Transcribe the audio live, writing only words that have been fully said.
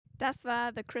Das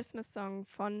war The Christmas Song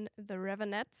von The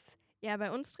Ravenettes. Ja,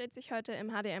 bei uns dreht sich heute im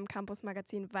HdM Campus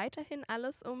Magazin weiterhin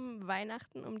alles um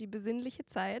Weihnachten, um die besinnliche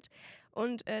Zeit.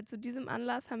 Und zu diesem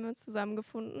Anlass haben wir uns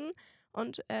zusammengefunden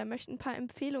und möchten ein paar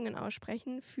Empfehlungen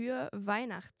aussprechen für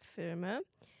Weihnachtsfilme.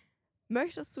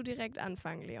 Möchtest du direkt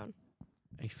anfangen, Leon?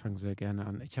 Ich fange sehr gerne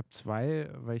an. Ich habe zwei,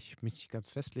 weil ich mich nicht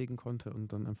ganz festlegen konnte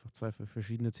und dann einfach zwei für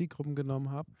verschiedene Zielgruppen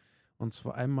genommen habe. Und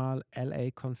zwar einmal LA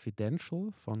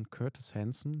Confidential von Curtis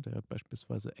Hanson, der hat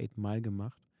beispielsweise 8 Mile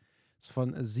gemacht. Ist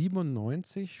von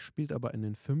 97, spielt aber in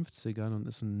den 50ern und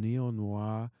ist ein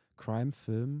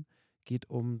Neo-Noir-Crime-Film. Geht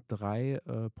um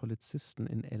 3 Polizisten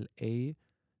in LA,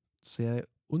 sehr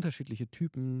unterschiedliche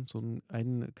Typen, so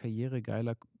ein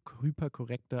karrieregeiler,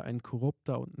 hyperkorrekter, ein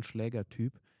korrupter und ein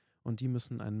Schlägertyp. Und die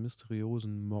müssen einen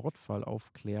mysteriösen Mordfall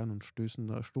aufklären und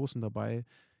stoßen dabei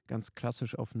ganz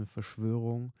klassisch auf eine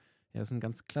Verschwörung. Ja, ist ein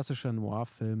ganz klassischer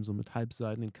Noir-Film, so mit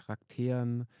halbseitigen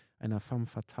Charakteren, einer femme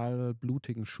fatale,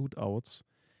 blutigen Shootouts.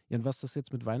 Ja, und was das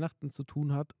jetzt mit Weihnachten zu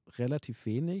tun hat, relativ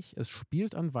wenig. Es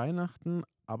spielt an Weihnachten,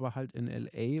 aber halt in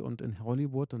LA und in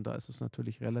Hollywood und da ist es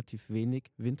natürlich relativ wenig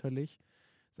winterlich.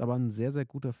 Ist aber ein sehr, sehr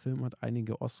guter Film, hat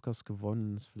einige Oscars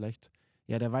gewonnen. Ist vielleicht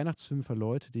ja der Weihnachtsfilm für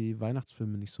Leute, die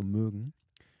Weihnachtsfilme nicht so mögen.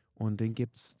 Und den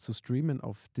gibt es zu streamen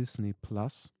auf Disney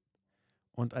Plus.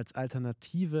 Und als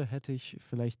Alternative hätte ich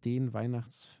vielleicht den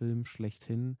Weihnachtsfilm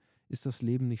schlechthin, Ist das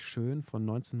Leben nicht schön von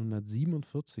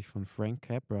 1947 von Frank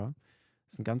Capra.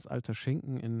 Ist ein ganz alter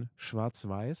Schinken in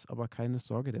Schwarz-Weiß, aber keine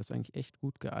Sorge, der ist eigentlich echt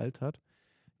gut gealtert.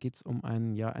 Geht es um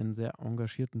einen sehr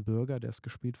engagierten Bürger, der ist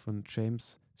gespielt von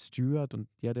James Stewart und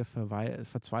ja, der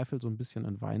verzweifelt so ein bisschen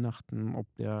an Weihnachten,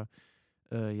 ob der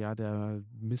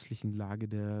misslichen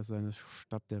Lage seiner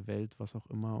Stadt, der Welt, was auch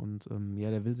immer. Und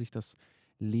der will sich das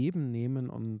Leben nehmen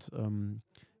und ein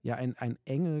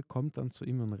Engel kommt dann zu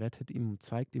ihm und rettet ihn und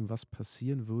zeigt ihm, was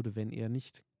passieren würde, wenn er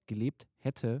nicht gelebt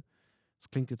hätte. Das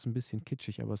klingt jetzt ein bisschen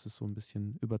kitschig, aber es ist so ein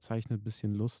bisschen überzeichnet, ein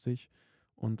bisschen lustig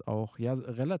und auch ja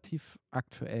relativ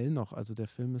aktuell noch. Also der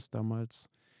Film ist damals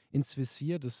ins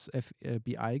Visier des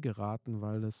FBI geraten,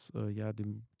 weil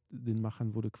den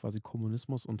Machern wurde quasi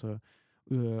Kommunismus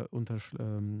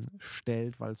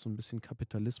unterstellt, weil es so ein bisschen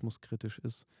kapitalismuskritisch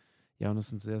ist. Ja, und es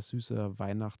ist ein sehr süßer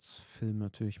Weihnachtsfilm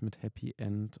natürlich mit Happy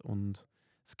End und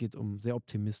es geht sehr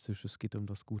optimistisch, es geht um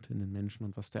das Gute in den Menschen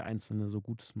und was der Einzelne so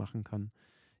Gutes machen kann.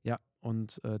 Ja,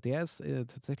 und der ist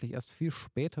tatsächlich erst viel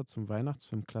später zum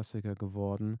Weihnachtsfilmklassiker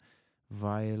geworden,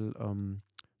 weil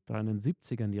da in den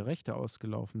 70ern die Rechte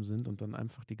ausgelaufen sind und dann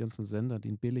einfach die ganzen Sender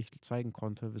den billig zeigen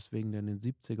konnte, weswegen der in den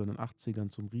 70ern und 80ern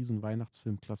zum riesen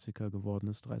Weihnachtsfilmklassiker geworden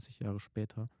ist, 30 Jahre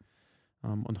später.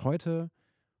 Und heute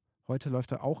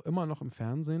läuft er auch immer noch im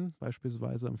Fernsehen,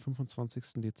 beispielsweise am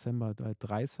 25. Dezember bei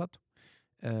Dreisat.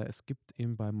 Es gibt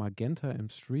ihn bei Magenta im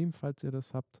Stream, falls ihr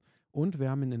das habt. Und wir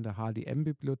haben ihn in der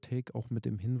HdM-Bibliothek auch mit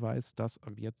dem Hinweis, dass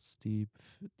ab jetzt die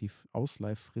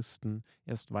Ausleihfristen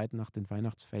erst weit nach den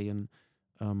Weihnachtsferien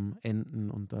enden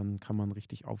und dann kann man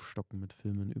richtig aufstocken mit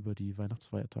Filmen über die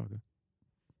Weihnachtsfeiertage.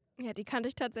 Ja, die kannte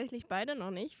ich tatsächlich beide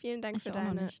noch nicht. Vielen Dank Ich für auch noch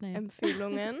deine nicht, nee.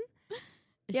 Empfehlungen.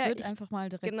 Ich Ja, würde einfach mal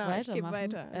direkt ich gebe weitermachen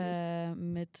weiter.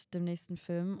 mit dem nächsten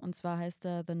Film. Und zwar heißt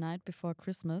er The Night Before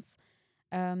Christmas.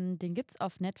 Den gibt's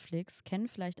auf Netflix. Kennen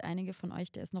vielleicht einige von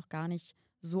euch. Der ist noch gar nicht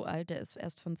so alt. Der ist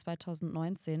erst von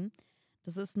 2019.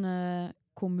 Das ist eine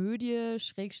Komödie,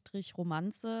 Schrägstrich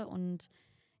Romanze. Und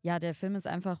ja, der Film ist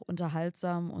einfach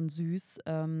unterhaltsam und süß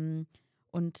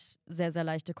und sehr, sehr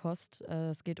leichte Kost.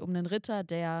 Es geht um einen Ritter,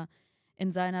 der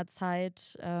in seiner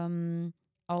Zeit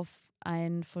auf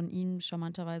ein von ihm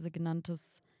charmanterweise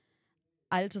genanntes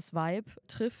altes Weib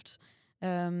trifft,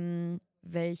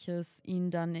 welches ihn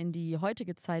dann in die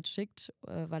heutige Zeit schickt,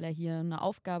 weil er hier eine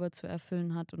Aufgabe zu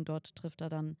erfüllen hat und dort trifft er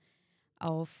dann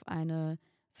auf eine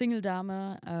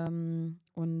Single-Dame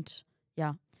und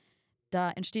ja,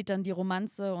 da entsteht dann die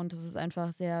Romanze und es ist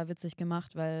einfach sehr witzig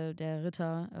gemacht, weil der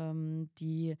Ritter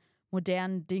die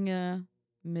modernen Dinge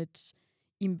mit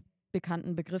ihm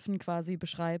bekannten Begriffen quasi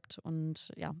beschreibt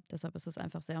und ja, deshalb ist es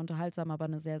einfach sehr unterhaltsam, aber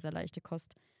eine sehr, sehr leichte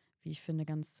Kost, wie ich finde,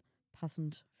 ganz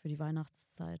passend für die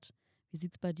Weihnachtszeit. Wie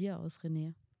sieht's bei dir aus,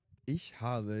 René? Ich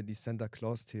habe die Santa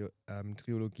Claus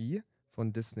Trilogie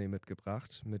von Disney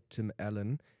mitgebracht mit Tim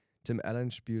Allen. Tim Allen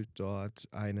spielt dort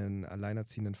einen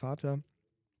alleinerziehenden Vater,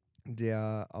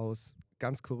 der aus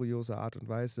ganz kurioser Art und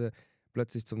Weise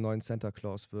plötzlich zum neuen Santa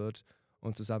Claus wird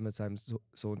und zusammen mit seinem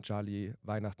Sohn Charlie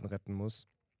Weihnachten retten muss.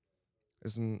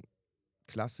 Ist ein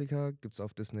Klassiker, gibt's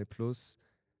auf Disney Plus,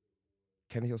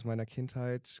 kenne ich aus meiner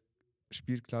Kindheit,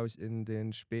 spielt, glaube ich, in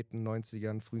den späten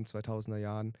 90ern, frühen 2000er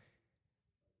Jahren.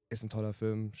 Ist ein toller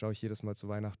Film, schaue ich jedes Mal zu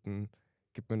Weihnachten,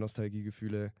 gibt mir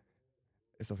Nostalgiegefühle,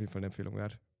 ist auf jeden Fall eine Empfehlung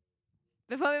wert.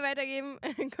 bevor wir weitergeben,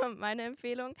 kommt meine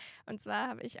Empfehlung. Und zwar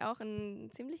habe ich auch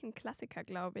einen ziemlichen Klassiker,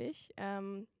 glaube ich.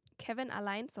 Kevin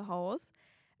allein zu Hause.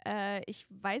 Ich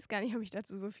weiß gar nicht, ob ich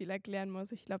dazu so viel erklären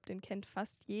muss. Ich glaube, den kennt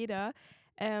fast jeder.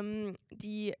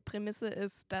 Die Prämisse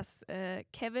ist, dass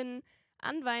Kevin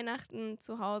an Weihnachten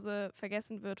zu Hause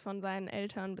vergessen wird von seinen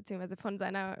Eltern bzw. von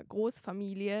seiner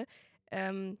Großfamilie.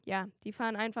 Die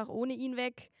fahren einfach ohne ihn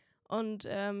weg und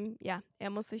er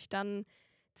muss sich dann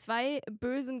 2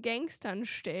 bösen Gangstern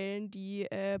stellen, die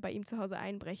bei ihm zu Hause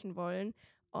einbrechen wollen.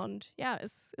 Und ja,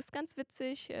 es ist ganz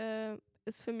witzig,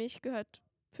 gehört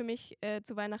für mich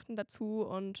zu Weihnachten dazu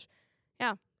und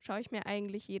ja, schaue ich mir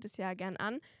eigentlich jedes Jahr gern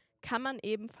an. Kann man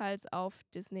ebenfalls auf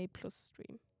Disney Plus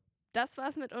streamen. Das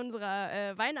war's mit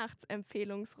unserer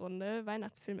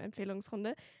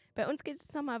Weihnachtsfilmempfehlungsrunde. Bei uns geht es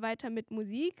jetzt nochmal weiter mit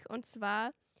Musik und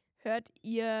zwar hört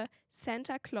ihr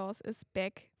Santa Claus is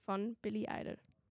Back von Billy Idol.